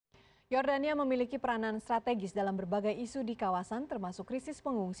Yordania memiliki peranan strategis dalam berbagai isu di kawasan termasuk krisis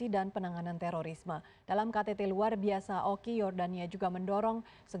pengungsi dan penanganan terorisme. Dalam KTT luar biasa Oki, Yordania juga mendorong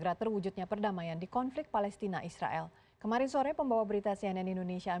segera terwujudnya perdamaian di konflik Palestina-Israel. Kemarin sore pembawa berita CNN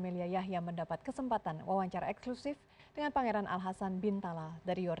Indonesia Amelia Yahya mendapat kesempatan wawancara eksklusif dengan Pangeran Al-Hassan bin Talal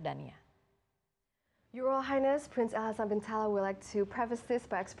dari Yordania. Your Royal Highness, Prince Hassan bin Talal would like to preface this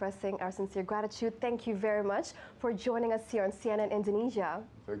by expressing our sincere gratitude. Thank you very much for joining us here on CNN Indonesia.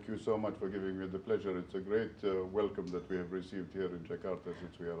 Thank you so much for giving me the pleasure. It's a great welcome that we have received here in Jakarta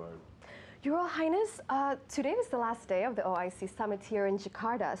since we arrived. Your Royal Highness, today was the last day of the OIC summit here in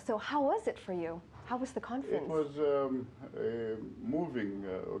Jakarta. So how was it for you? How was the conference? It was a moving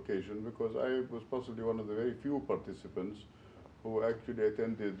occasion because I was possibly one of the very few participants who actually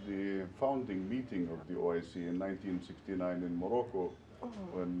attended the founding meeting of the OIC in 1969 in Morocco,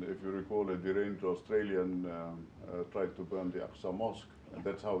 when, if you recall, a deranged Australian tried to burn the Aqsa Mosque, and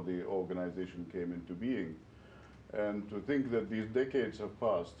that's how the organization came into being. And to think that these decades have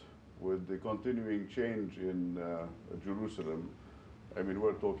passed with the continuing change in Jerusalem, I mean,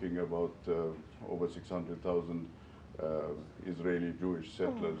 we're talking about over 600,000 Israeli Jewish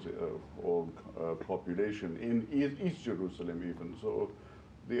settlers or population in East Jerusalem even. So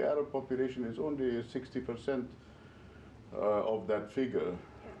the Arab population is only 60% of that figure.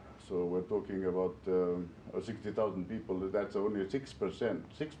 So we're talking about 60,000 people. That's only 6%.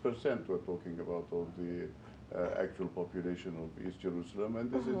 6% we're talking about of the actual population of East Jerusalem. And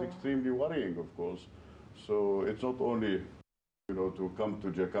this is extremely worrying, of course. So it's not only to come to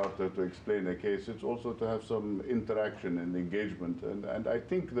Jakarta to explain a case, it's also to have some interaction and engagement. And I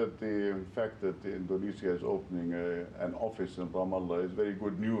think that the fact that Indonesia is opening an office in Ramallah is very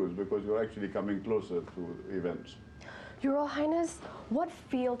good news, because you're actually coming closer to events. Your Royal Highness, what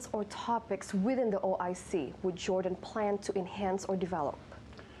fields or topics within the OIC would Jordan plan to enhance or develop?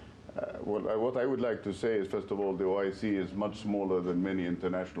 Well, what I would like to say is, first of all, the OIC is much smaller than many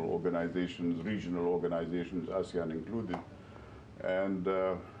international organizations, regional organizations, ASEAN included. And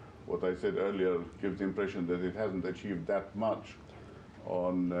what I said earlier gives the impression that it hasn't achieved that much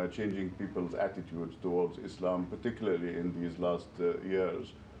on changing people's attitudes towards Islam, particularly in these last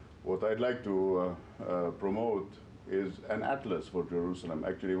years. What I'd like to promote is an atlas for Jerusalem.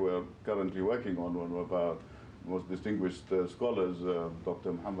 Actually, we're currently working on one of our most distinguished scholars,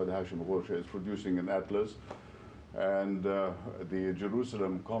 Dr. Muhammad Hashim Ghosha, is producing an atlas. And the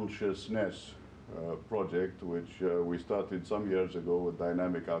Jerusalem Consciousness project, which we started some years ago with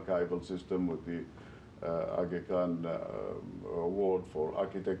dynamic archival system with the Aga Khan Award for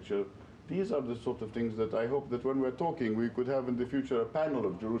Architecture. These are the sort of things that I hope that when we're talking, we could have in the future a panel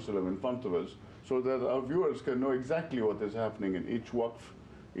of Jerusalem in front of us, so that our viewers can know exactly what is happening in each waqf,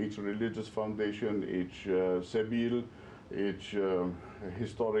 each religious foundation, each sebil, each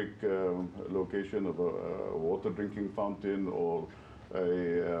historic location of a water drinking fountain or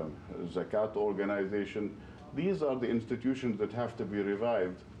a zakat organization. These are the institutions that have to be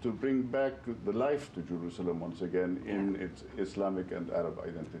revived to bring back the life to Jerusalem once again in its Islamic and Arab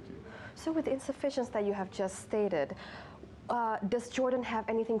identity. So with the insufficiency that you have just stated, does Jordan have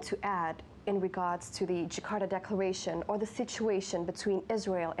anything to add in regards to the Jakarta Declaration or the situation between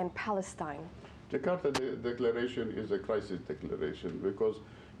Israel and Palestine? Jakarta Declaration is a crisis declaration because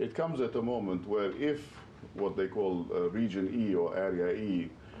it comes at a moment where if what they call Region E or Area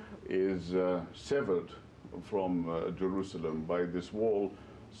E is severed from Jerusalem by this wall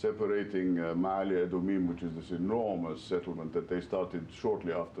separating Ma'ali Adumim, which is this enormous settlement that they started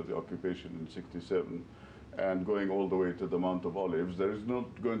shortly after the occupation in '67, and going all the way to the Mount of Olives, there is not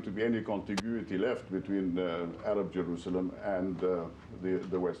going to be any contiguity left between Arab Jerusalem and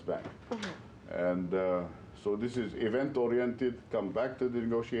the West Bank. And so this is event-oriented, come back to the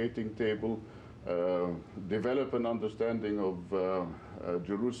negotiating table, develop an understanding of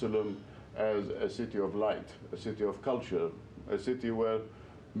Jerusalem as a city of light, a city of culture, a city where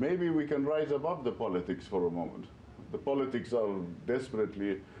maybe we can rise above the politics for a moment. The politics are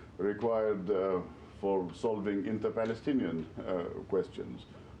desperately required for solving inter-Palestinian questions,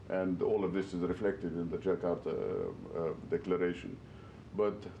 and all of this is reflected in the Jakarta Declaration.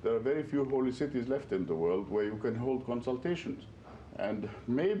 But there are very few holy cities left in the world where you can hold consultations. And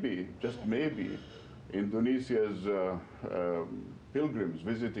maybe, just maybe, Indonesia's pilgrims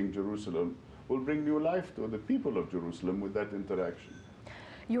visiting Jerusalem will bring new life to the people of Jerusalem with that interaction.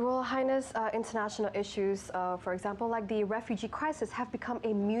 Your Royal Highness, international issues, for example, like the refugee crisis, have become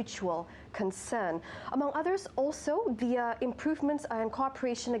a mutual concern. Among others, also the improvements in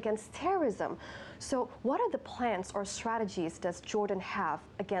cooperation against terrorism. So what are the plans or strategies does Jordan have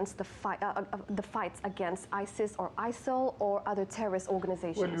against the fights against ISIS or ISIL or other terrorist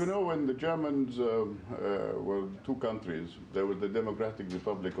organizations? Well, you know, when the Germans were two countries, there was the Democratic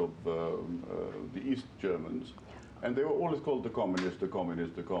Republic of the East Germans, and they were always called the communists, the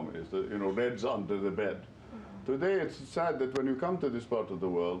communists, the communists, you know, Reds under the bed. Today, it's sad that when you come to this part of the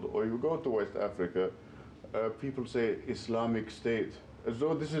world, or you go to West Africa, people say Islamic State, as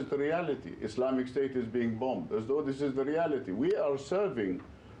though this is the reality. Islamic State is being bombed, as though this is the reality. We are serving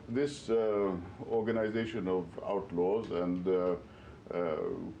this organization of outlaws and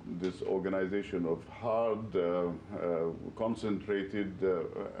this organization of hard, concentrated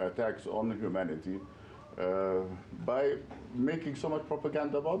attacks on humanity by making so much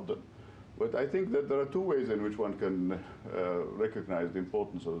propaganda about them. But I think that there are two ways in which one can recognize the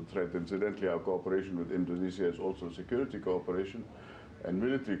importance of the threat. Incidentally, our cooperation with Indonesia is also security cooperation and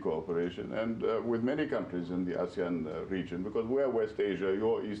military cooperation, and with many countries in the ASEAN region, because we're West Asia,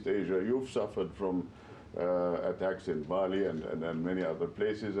 you're East Asia, you've suffered from attacks in Bali and many other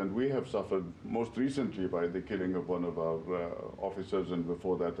places, and we have suffered most recently by the killing of one of our officers, and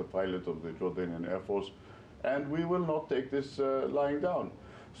before that a pilot of the Jordanian Air Force, and we will not take this lying down.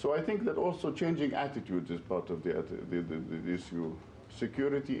 So I think that also changing attitudes is part of the issue.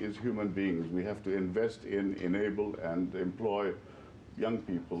 Security is human beings. We have to invest in, enable, and employ young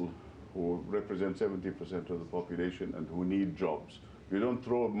people who represent 70% of the population and who need jobs. You don't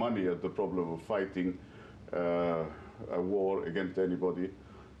throw money at the problem of fighting a war against anybody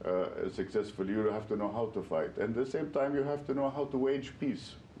successfully. You have to know how to fight. And at the same time, you have to know how to wage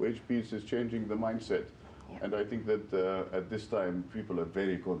peace. Wage peace is changing the mindset. Yeah. And I think that at this time, people are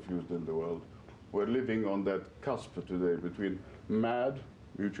very confused in the world. We're living on that cusp today between mad,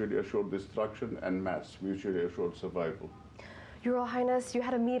 mutually assured destruction, and mass, mutually assured survival. Your Royal Highness, you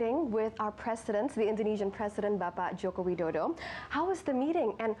had a meeting with our president, the Indonesian president, Bapak Joko Widodo. How was the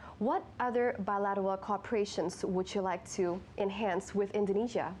meeting, and what other bilateral cooperations would you like to enhance with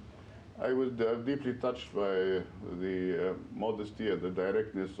Indonesia? I was deeply touched by the modesty and the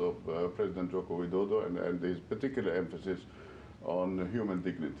directness of President Joko Widodo and his particular emphasis on human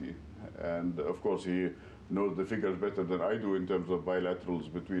dignity. And of course, he knows the figures better than I do in terms of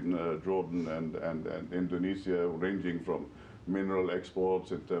bilaterals between Jordan and Indonesia, ranging from mineral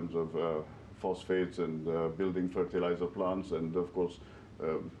exports in terms of phosphates and building fertilizer plants, and of course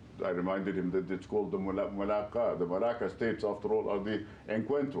I reminded him that it's called the Malacca. The Malacca states, after all, are the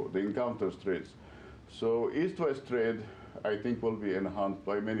encuentro, the encounter states. So East-West trade, I think, will be enhanced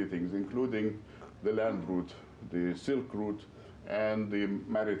by many things, including the land route, the Silk Route, and the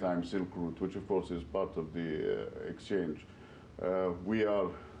maritime Silk Route, which of course is part of the exchange. We are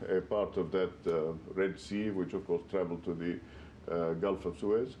a part of that Red Sea, which of course traveled to the Gulf of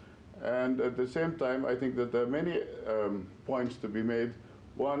Suez. And at the same time, I think that there are many points to be made.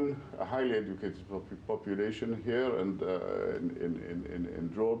 One, a highly educated population here and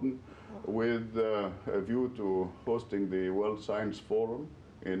in Jordan, with a view to hosting the World Science Forum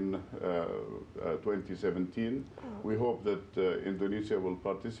in 2017. We hope that Indonesia will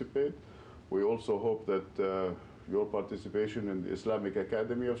participate. We also hope that your participation in the Islamic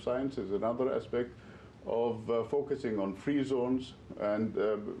Academy of Science is another aspect of focusing on free zones and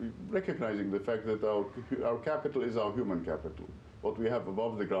recognizing the fact that our capital is our human capital. What we have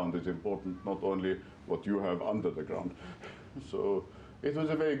above the ground is important, not only what you have under the ground. So it was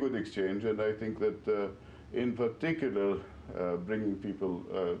a very good exchange, and I think that in particular, bringing people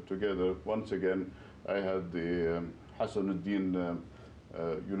together, once again, I had the Hassan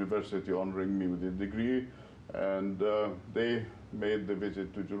University honoring me with a degree, and they made the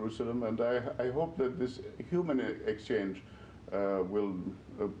visit to Jerusalem, and I hope that this human exchange will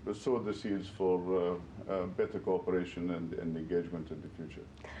sow the seeds for better cooperation and engagement in the future.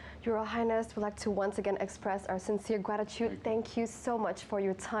 Your Royal Highness, we'd like to once again express our sincere gratitude. Thank you so much for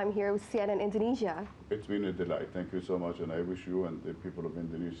your time here with CNN Indonesia. It's been a delight. Thank you so much, and I wish you and the people of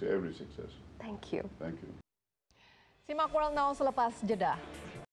Indonesia every success. Thank you. Thank you. Simak World Now selepas jeda.